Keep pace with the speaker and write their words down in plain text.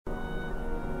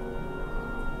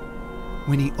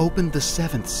When he opened the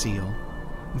seventh seal,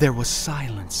 there was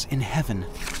silence in heaven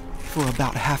for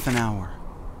about half an hour.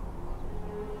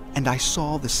 And I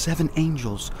saw the 7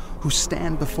 angels who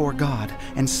stand before God,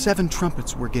 and 7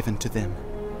 trumpets were given to them.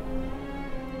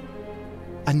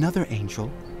 Another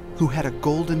angel, who had a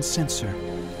golden censer,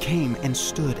 came and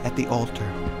stood at the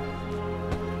altar.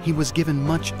 He was given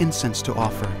much incense to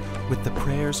offer with the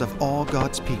prayers of all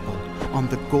God's people on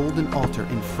the golden altar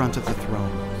in front of the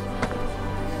throne.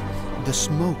 The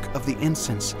smoke of the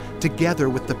incense, together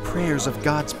with the prayers of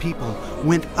God's people,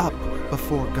 went up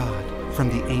before God from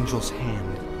the angel's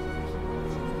hand.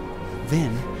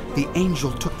 Then the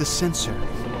angel took the censer,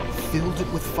 filled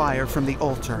it with fire from the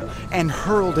altar, and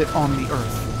hurled it on the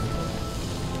earth.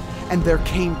 And there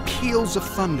came peals of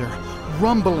thunder,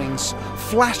 rumblings,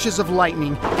 flashes of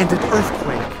lightning, and an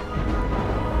earthquake.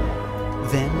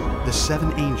 Then the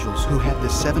 7 angels who had the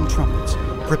 7 trumpets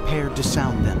prepared to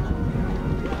sound them.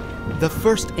 The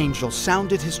first angel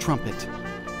sounded his trumpet,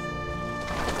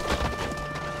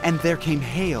 and there came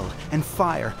hail and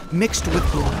fire mixed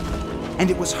with blood,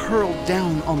 and it was hurled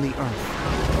down on the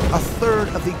earth. A third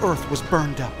of the earth was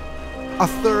burned up. A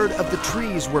third of the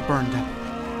trees were burned up,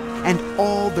 and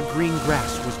all the green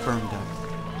grass was burned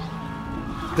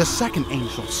up. The second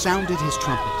angel sounded his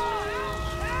trumpet,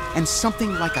 and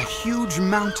something like a huge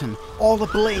mountain, all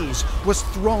ablaze, was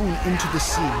thrown into the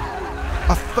sea.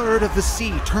 A third of the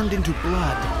sea turned into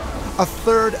blood. A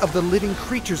third of the living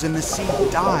creatures in the sea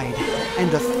died,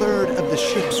 and a third of the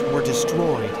ships were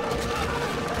destroyed.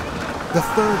 The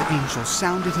third angel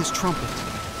sounded his trumpet,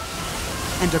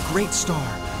 and a great star,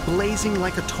 blazing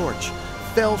like a torch,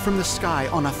 fell from the sky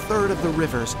on a third of the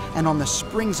rivers and on the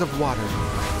springs of water.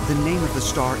 The name of the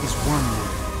star is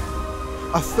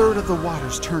Wormwood. A third of the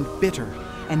waters turned bitter,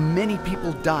 and many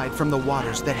people died from the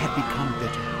waters that had become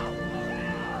bitter.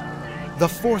 The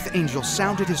fourth angel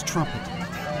sounded his trumpet,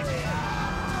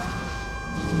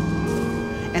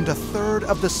 and a third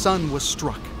of the sun was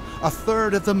struck, a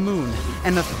third of the moon,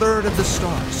 and a third of the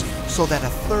stars, so that a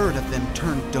third of them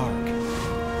turned dark.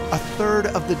 A third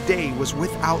of the day was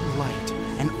without light,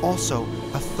 and also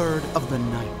a third of the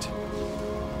night.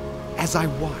 As I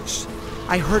watched,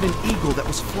 I heard an eagle that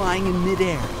was flying in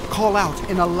midair call out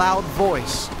in a loud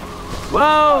voice,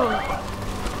 "Woe!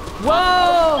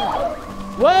 Woe!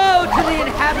 Woe to the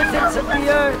inhabitants of the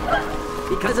earth,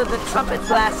 because of the trumpet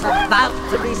blast about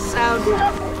to be sounded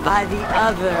by the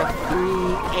other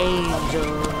 3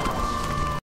 angels."